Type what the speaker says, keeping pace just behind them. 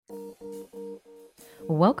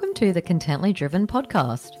Welcome to the Contently Driven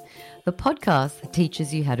podcast, the podcast that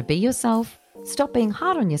teaches you how to be yourself, stop being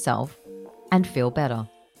hard on yourself, and feel better.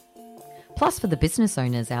 Plus, for the business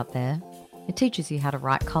owners out there, it teaches you how to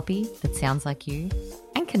write copy that sounds like you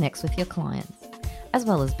and connects with your clients, as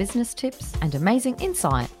well as business tips and amazing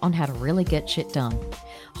insight on how to really get shit done.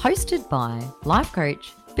 Hosted by life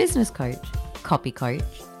coach, business coach, copy coach,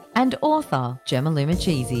 and author Gemma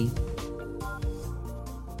Lumachisi.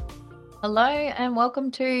 Hello and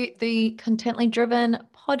welcome to the Contently Driven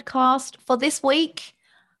podcast for this week.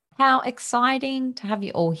 How exciting to have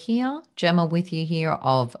you all here. Gemma with you here,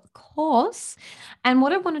 of course. And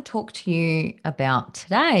what I want to talk to you about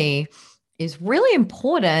today is really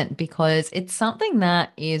important because it's something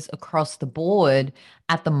that is across the board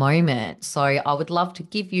at the moment. So I would love to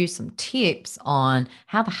give you some tips on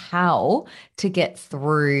how the hell to get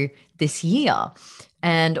through this year.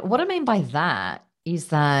 And what I mean by that is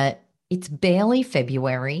that it's barely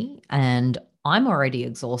February and I'm already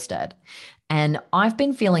exhausted. And I've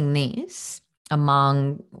been feeling this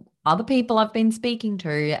among other people I've been speaking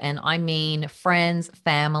to, and I mean friends,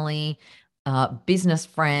 family, business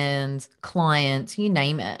friends, clients, you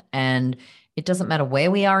name it. And it doesn't matter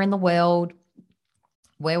where we are in the world,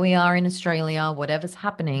 where we are in Australia, whatever's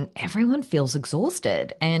happening, everyone feels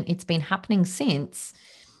exhausted. And it's been happening since,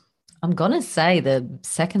 I'm going to say, the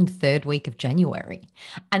second, third week of January.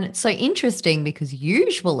 And it's so interesting because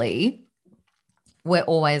usually we're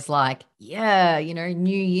always like, yeah,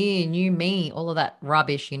 new year, new me, all of that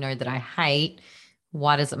rubbish, that I hate.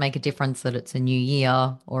 Why does it make a difference that it's a new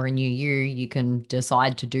year or a new you? You can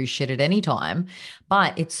decide to do shit at any time.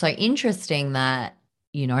 But it's so interesting that,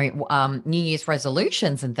 New Year's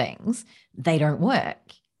resolutions and things, they don't work.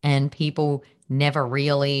 And people never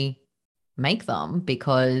really make them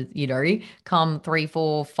because, come 3,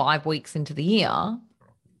 4, 5 weeks into the year,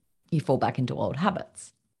 you fall back into old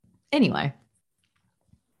habits. Anyway,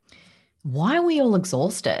 why are we all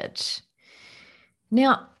exhausted?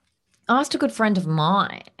 Now, I asked a good friend of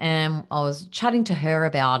mine and I was chatting to her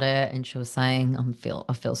about it, and she was saying,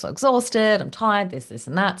 I feel so exhausted. I'm tired. This,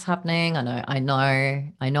 and that's happening. I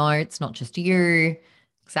know it's not just you.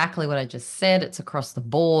 Exactly what I just said. It's across the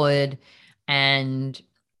board. And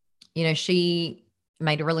she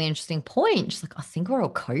made a really interesting point. She's like, I think we're all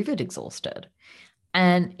COVID exhausted.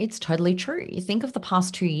 And it's totally true. You think of the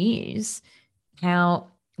past 2 years, how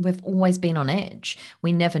we've always been on edge.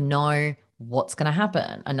 We never know what's going to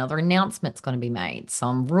happen. Another announcement's going to be made.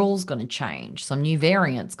 Some rules going to change. Some new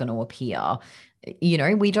variant's going to appear.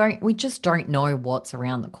 We just don't know what's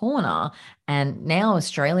around the corner. And now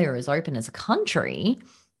Australia is open as a country.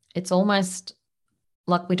 It's almost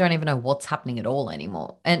like we don't even know what's happening at all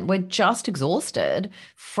anymore. And we're just exhausted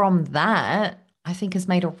from that. I think has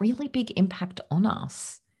made a really big impact on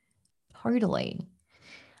us. Totally.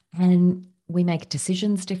 And we make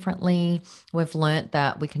decisions differently. We've learnt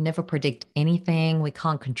that we can never predict anything. We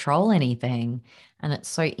can't control anything. And it's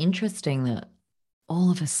so interesting that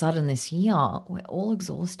all of a sudden this year, we're all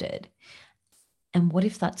exhausted. And what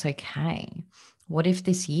if that's okay? What if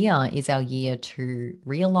this year is our year to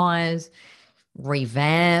realize,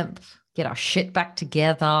 revamp, get our shit back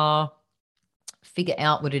together, figure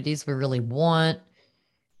out what it is we really want,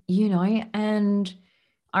 and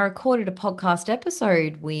I recorded a podcast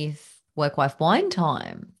episode with Work Wife Wine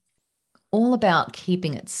Time, all about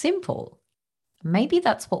keeping it simple. Maybe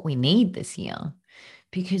that's what we need this year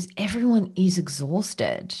because everyone is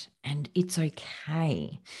exhausted and it's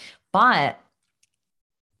okay. But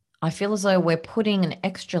I feel as though we're putting an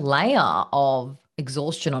extra layer of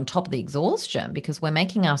exhaustion on top of the exhaustion because we're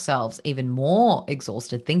making ourselves even more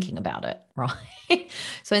exhausted thinking about it, right?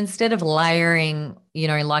 So instead of layering,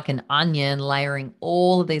 like an onion, layering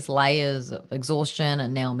all of these layers of exhaustion,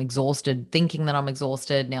 and now I'm exhausted thinking that I'm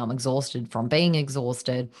exhausted, now I'm exhausted from being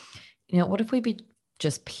exhausted, what if we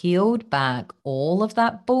just peeled back all of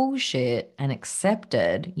that bullshit and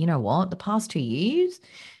accepted, what, the past 2 years,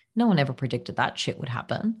 no one ever predicted that shit would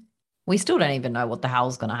happen. We still don't even know what the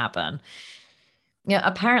hell's going to happen.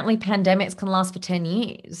 Apparently pandemics can last for 10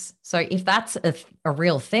 years. So if that's a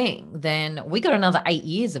real thing, then we got another 8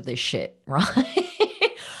 years of this shit, right?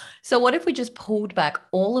 So what if we just pulled back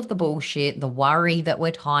all of the bullshit, the worry that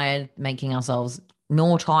we're tired, making ourselves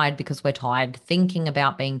more tired because we're tired, thinking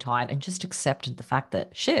about being tired, and just accepted the fact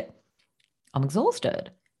that, shit, I'm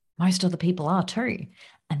exhausted. Most other people are too.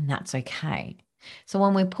 And that's okay. So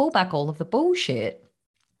when we pull back all of the bullshit,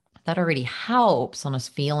 that already helps on us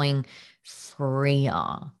feeling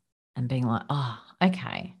freer and being like, oh,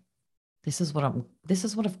 okay, this is what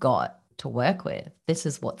I've got to work with. This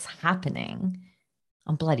is what's happening.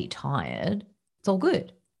 I'm bloody tired. It's all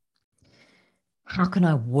good. how can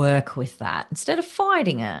I work with that instead of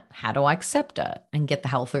fighting it? How do I accept it and get the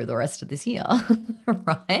hell through the rest of this year?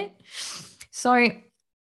 Right. So,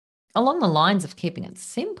 along the lines of keeping it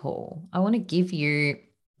simple, I want to give you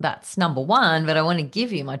that's number one, but I want to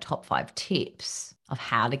give you my top 5 tips of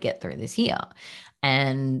how to get through this year.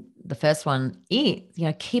 And the first one is,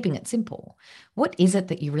 keeping it simple. What is it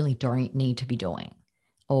that you really don't need to be doing?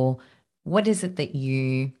 Or what is it that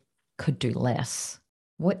you could do less?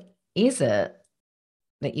 What is it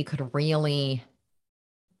that you could really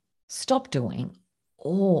stop doing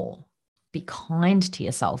or be kind to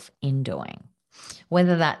yourself in doing?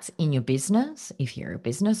 Whether that's in your business, if you're a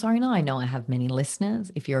business owner, I know I have many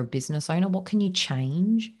listeners. If you're a business owner, what can you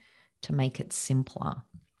change to make it simpler?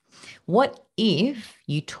 What if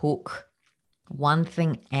you took one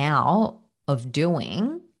thing out of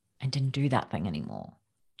doing and didn't do that thing anymore,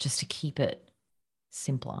 just to keep it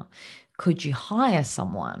simpler? Could you hire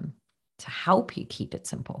someone to help you keep it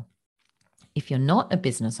simple? If you're not a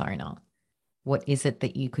business owner, what is it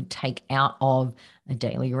that you could take out of a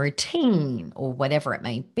daily routine or whatever it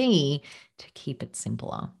may be to keep it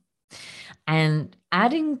simpler? And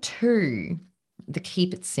adding to the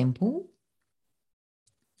keep it simple,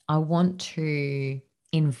 I want to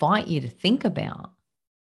invite you to think about,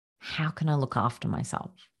 how can I look after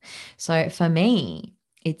myself? So for me,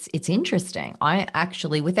 it's interesting. I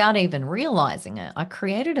actually, without even realizing it, I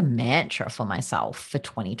created a mantra for myself for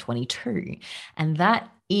 2022. And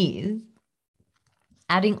that is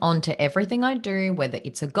adding on to everything I do, whether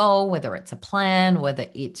it's a goal, whether it's a plan, whether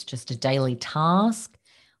it's just a daily task,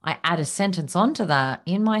 I add a sentence onto that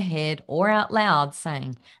in my head or out loud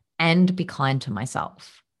saying, and be kind to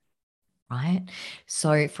myself. Right.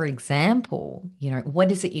 So, for example,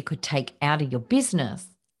 what is it you could take out of your business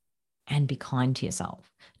and be kind to yourself,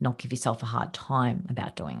 not give yourself a hard time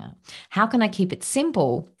about doing it? How can I keep it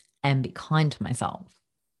simple and be kind to myself?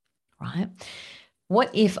 Right.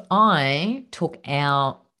 What if I took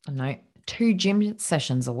out, 2 gym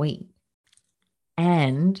sessions a week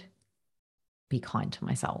and be kind to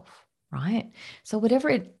myself, right? So whatever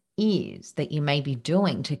it is that you may be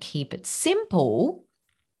doing to keep it simple,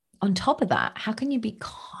 on top of that, how can you be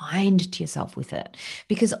kind to yourself with it?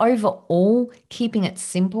 Because overall, keeping it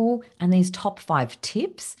simple and these top 5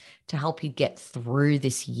 tips to help you get through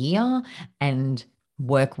this year and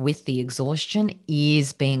work with the exhaustion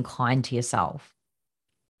is being kind to yourself.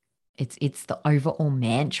 It's the overall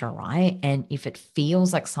mantra, right? And if it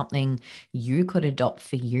feels like something you could adopt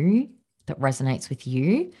for you that resonates with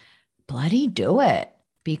you, bloody do it,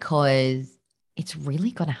 because it's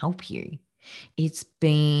really going to help you. It's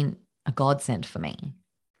been a godsend for me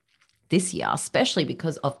this year, especially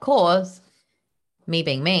because, of course, me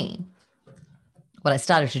being me, what I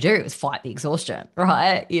started to do was fight the exhaustion,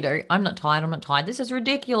 right? I'm not tired. I'm not tired. This is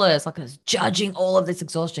ridiculous. Like, I was judging all of this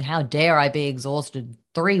exhaustion. How dare I be exhausted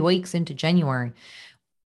 3 weeks into January?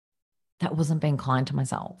 That wasn't being kind to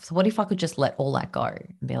myself. So what if I could just let all that go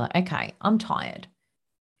and be like, okay, I'm tired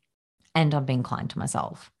and I'm being kind to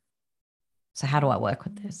myself. So how do I work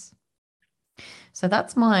with this? So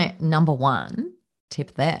that's my number 1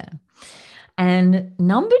 tip there. And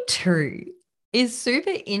number 2 is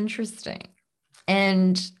super interesting.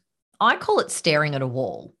 And I call it staring at a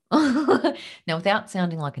wall. Now, without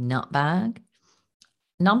sounding like a nutbag,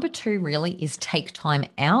 number 2 really is take time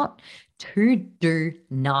out to do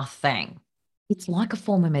nothing. It's like a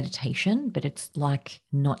form of meditation, but it's like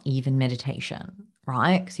not even meditation,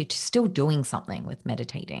 right? Because you're still doing something with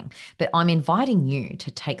meditating. But I'm inviting you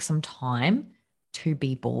to take some time to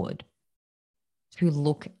be bored, to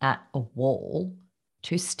look at a wall,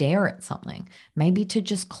 to stare at something, maybe to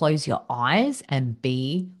just close your eyes and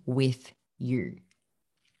be with you.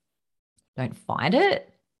 Don't fight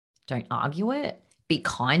it. Don't argue it. Be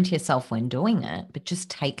kind to yourself when doing it, but just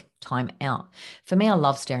take time out. For me, I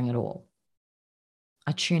love staring at a wall.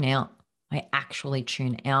 I tune out. I actually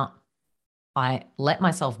tune out. I let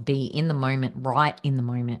myself be in the moment, right in the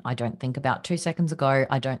moment. I don't think about 2 seconds ago.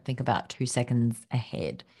 I don't think about 2 seconds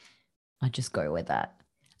ahead. I just go with that.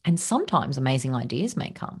 And sometimes amazing ideas may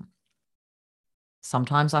come.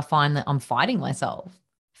 Sometimes I find that I'm fighting myself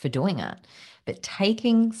for doing it. But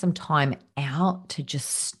taking some time out to just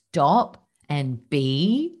stop and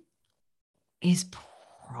be is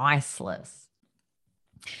priceless.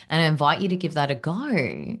 And I invite you to give that a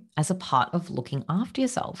go as a part of looking after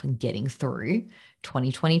yourself and getting through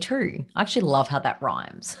 2022. I actually love how that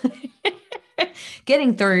rhymes.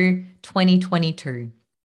 Getting through 2022.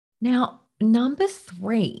 Now, number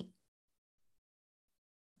 3,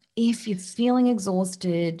 if you're feeling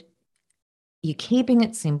exhausted, You're keeping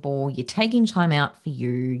it simple. You're taking time out for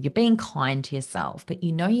you. You're being kind to yourself, but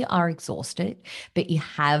you know you are exhausted, but you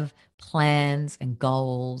have plans and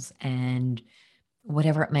goals and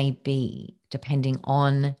whatever it may be, depending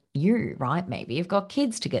on you, right? Maybe you've got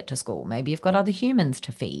kids to get to school. Maybe you've got other humans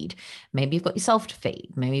to feed. Maybe you've got yourself to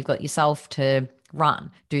feed. Maybe you've got yourself to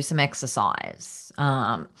run, do some exercise,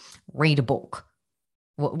 read a book,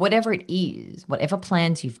 whatever it is, whatever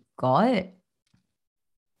plans you've got,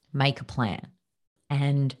 make a plan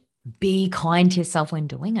and be kind to yourself when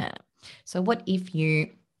doing it. So, what if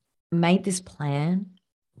you made this plan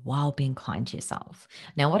while being kind to yourself?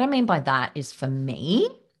 Now, what I mean by that is for me,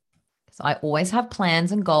 because I always have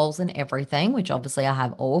plans and goals and everything, which obviously I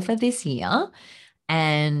have all for this year,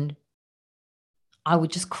 and I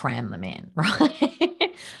would just cram them in, right?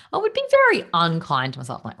 I would be very unkind to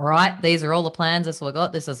myself. Like, right, these are all the plans. This is what I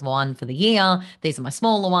got. This is one for the year. These are my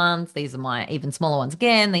smaller ones. These are my even smaller ones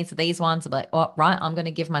again. These are these ones. I'm like, oh, right, I'm going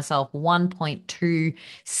to give myself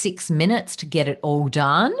 1.26 minutes to get it all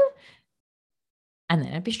done. And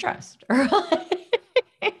then I'd be stressed, right?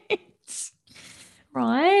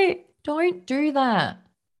 Right? Don't do that.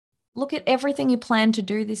 Look at everything you plan to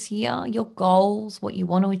do this year, your goals, what you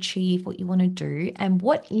want to achieve, what you want to do. And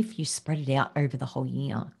what if you spread it out over the whole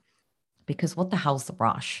year? Because what the hell's the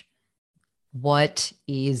rush? What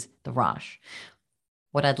is the rush?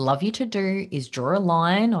 What I'd love you to do is draw a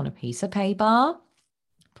line on a piece of paper,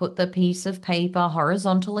 put the piece of paper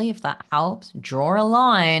horizontally, if that helps, draw a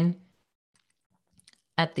line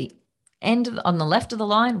at the end of, on the left of the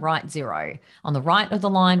line, write 0. On the right of the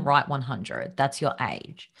line, write 100. That's your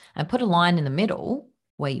age. And put a line in the middle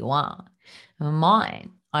where you are. And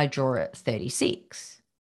mine, I draw at 36,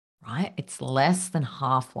 right? It's less than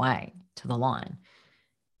halfway to the line,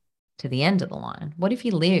 to the end of the line. What if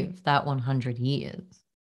you live that 100 years,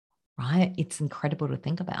 right? It's incredible to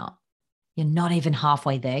think about. You're not even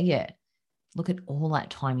halfway there yet. Look at all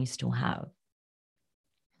that time you still have.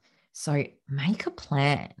 So make a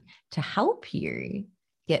plan to help you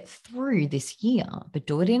get through this year, but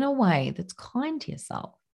do it in a way that's kind to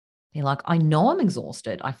yourself. Be like, I know I'm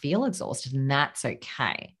exhausted. I feel exhausted, and that's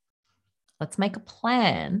okay. Let's make a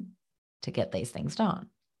plan to get these things done.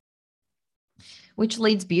 Which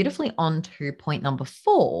leads beautifully on to point number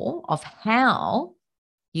 4 of how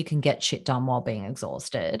you can get shit done while being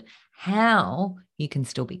exhausted, how you can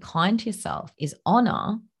still be kind to yourself is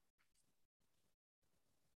honor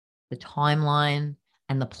the timeline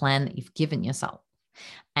and the plan that you've given yourself.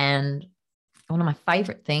 And one of my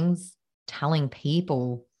favorite things telling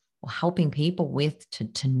people or helping people with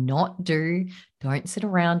to not do, don't sit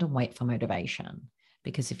around and wait for motivation.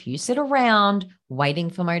 Because if you sit around waiting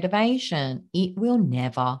for motivation, it will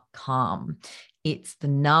never come. It's the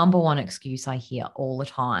number one excuse I hear all the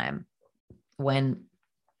time when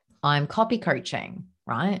I'm copy coaching,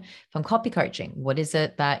 right? If I'm copy coaching, what is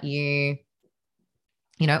it that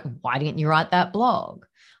why didn't you write that blog?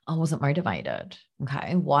 I wasn't motivated.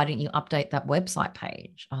 Okay. Why didn't you update that website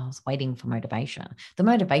page? I was waiting for motivation. The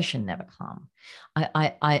motivation never come.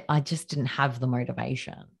 I just didn't have the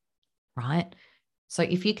motivation. Right. So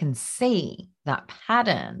if you can see that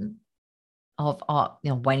pattern of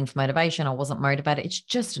waiting for motivation, I wasn't motivated, it's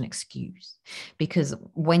just an excuse. Because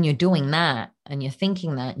when you're doing that and you're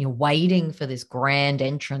thinking that and you're waiting for this grand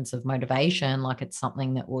entrance of motivation, like it's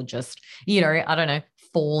something that will just, I don't know,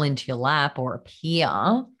 fall into your lap or appear,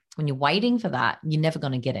 when you're waiting for that, you're never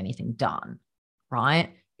going to get anything done,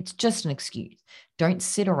 right? It's just an excuse. Don't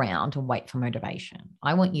sit around and wait for motivation.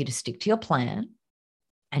 I want you to stick to your plan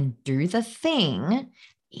and do the thing,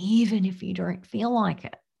 even if you don't feel like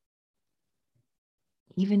it.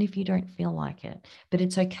 Even if you don't feel like it. But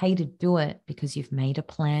it's okay to do it because you've made a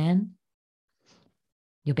plan.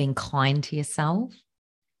 You're being kind to yourself,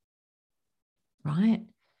 right?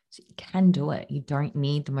 So you can do it. You don't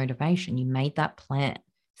need the motivation. You made that plan.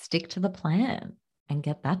 Stick to the plan and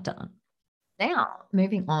get that done. Now,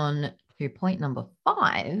 moving on to point number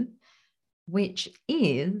 5, which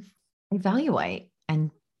is evaluate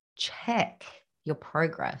and check your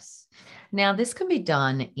progress. Now, this can be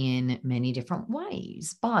done in many different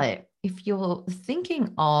ways, but if you're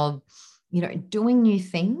thinking of, doing new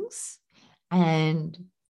things, and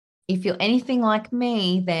if you're anything like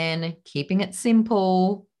me, then keeping it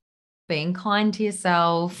simple, being kind to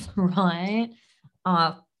yourself, right?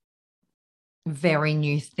 Very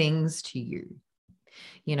new things to you.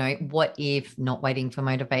 What if not waiting for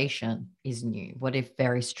motivation is new? What if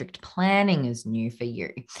very strict planning is new for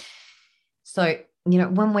you? So,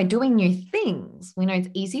 when we're doing new things, we know it's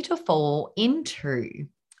easy to fall into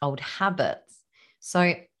old habits.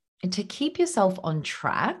 So And to keep yourself on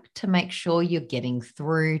track, to make sure you're getting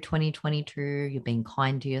through 2022, you're being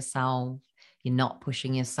kind to yourself, you're not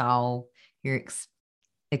pushing yourself, you're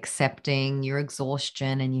accepting your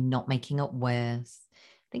exhaustion and you're not making it worse.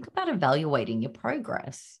 Think about evaluating your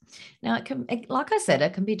progress. Now, like I said,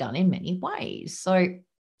 it can be done in many ways. So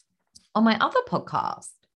on my other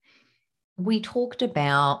podcast, we talked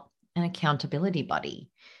about an accountability buddy.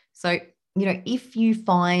 So, if you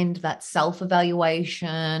find that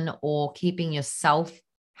self-evaluation or keeping yourself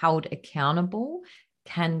held accountable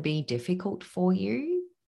can be difficult for you,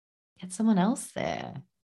 get someone else there.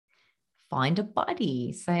 Find a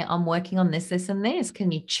buddy. Say, I'm working on this, this, and this.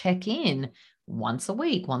 Can you check in once a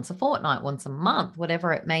week, once a fortnight, once a month,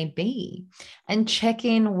 whatever it may be? And check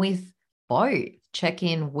in with both. Check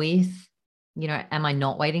in with, am I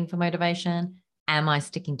not waiting for motivation? Am I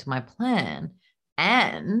sticking to my plan?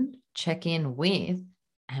 And check in with,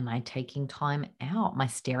 am I taking time out? Am I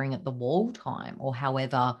staring at the wall time? Or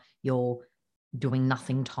however your doing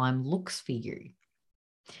nothing time looks for you.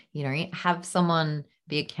 Have someone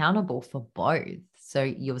be accountable for both. So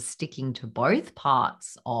you're sticking to both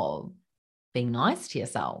parts of being nice to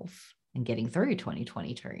yourself and getting through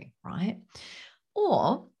 2022, right?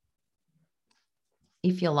 Or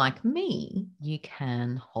if you're like me, you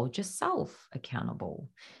can hold yourself accountable.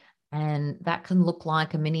 And that can look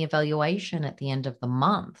like a mini evaluation at the end of the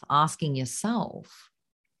month, asking yourself,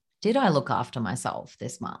 did I look after myself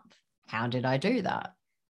this month? How did I do that?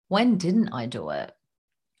 When didn't I do it?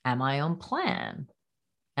 Am I on plan?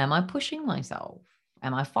 Am I pushing myself?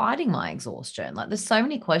 Am I fighting my exhaustion? Like, there's so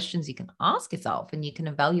many questions you can ask yourself, and you can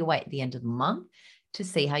evaluate at the end of the month to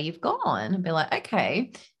see how you've gone and be like,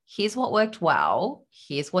 okay, here's what worked well.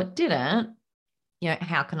 Here's what didn't.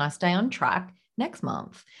 How can I stay on track next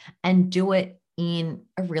month? And do it in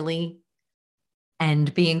a really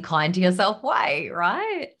and being kind to yourself way,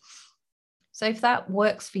 right? So if that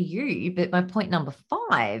works for you, but my point number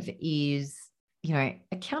 5 is,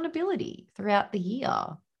 accountability throughout the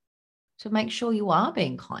year to make sure you are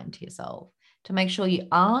being kind to yourself, to make sure you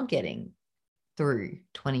are getting through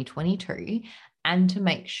 2022, and to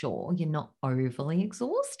make sure you're not overly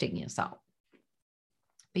exhausting yourself.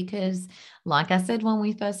 Because like I said, when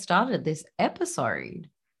we first started this episode,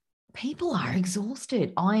 people are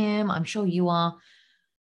exhausted. I am. I'm sure you are.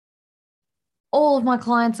 All of my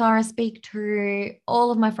clients are, I speak to, all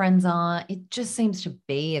of my friends are. It just seems to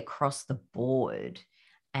be across the board.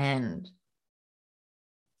 And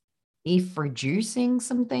if reducing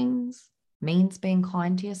some things means being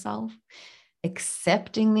kind to yourself,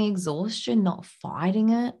 accepting the exhaustion, not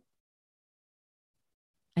fighting it,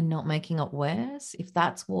 and not making it worse, if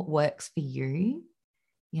that's what works for you,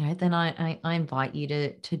 then I invite you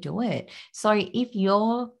to do it. So if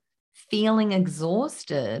you're feeling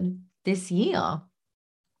exhausted this year,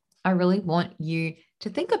 I really want you to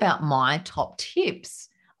think about my top tips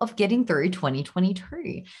of getting through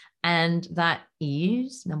 2022. And that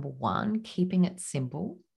is, number 1, keeping it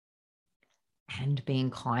simple and being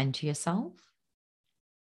kind to yourself.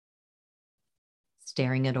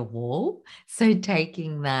 Staring at a wall. So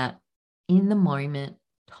taking that in the moment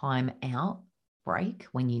time out break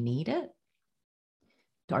when you need it.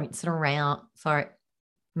 Don't sit around. Sorry,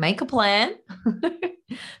 make a plan.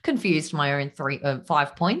 Confused my own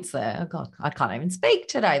 5 points there. Oh God, I can't even speak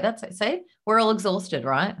today. That's it. See, we're all exhausted,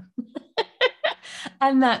 right?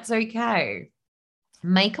 And that's okay.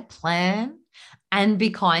 Make a plan and be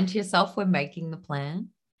kind to yourself when making the plan.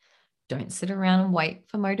 Don't sit around and wait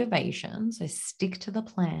for motivation. So stick to the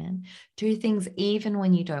plan. Do things even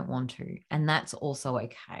when you don't want to. And that's also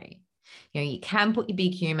okay. You can put your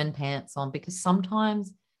big human pants on, because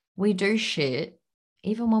sometimes we do shit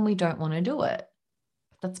even when we don't want to do it.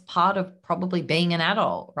 That's part of probably being an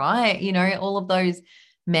adult, right? All of those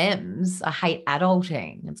memes, I hate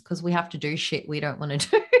adulting. It's because we have to do shit we don't want to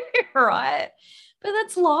do, right? But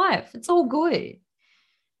that's life. It's all good.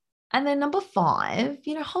 And then number 5,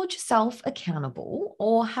 hold yourself accountable,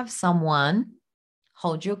 or have someone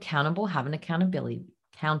hold you accountable, have an accountability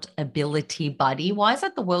buddy. Why is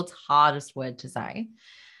that the world's hardest word to say?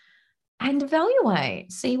 And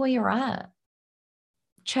evaluate, see where you're at.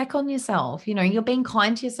 Check on yourself. You're being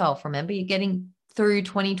kind to yourself. Remember, you're getting through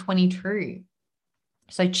 2022.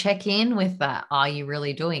 So check in with that. Are you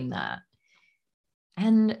really doing that?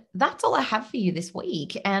 And that's all I have for you this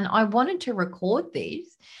week. And I wanted to record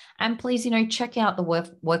this. And please, check out the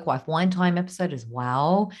Work Wife Wine Time episode as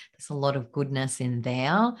well. There's a lot of goodness in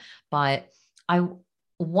there. But I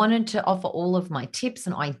wanted to offer all of my tips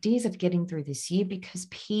and ideas of getting through this year, because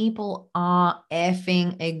people are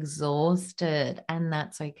effing exhausted, and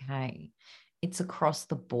that's okay. It's across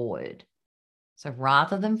the board. So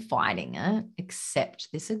rather than fighting it,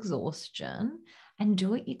 accept this exhaustion and do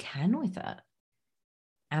what you can with it.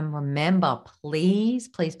 And remember, please,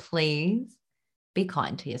 please, please be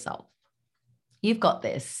kind to yourself. You've got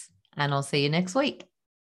this, and I'll see you next week.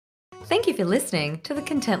 Thank you for listening to the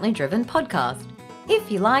Contently Driven podcast.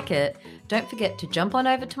 If you like it, don't forget to jump on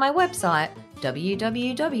over to my website,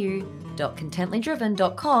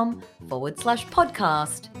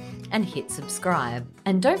 www.contentlydriven.com/podcast, and hit subscribe.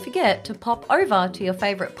 And don't forget to pop over to your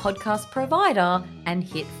favorite podcast provider and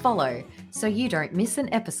hit follow so you don't miss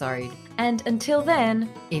an episode. And until then,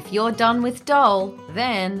 if you're done with dull,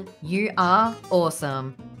 then you are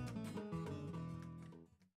awesome.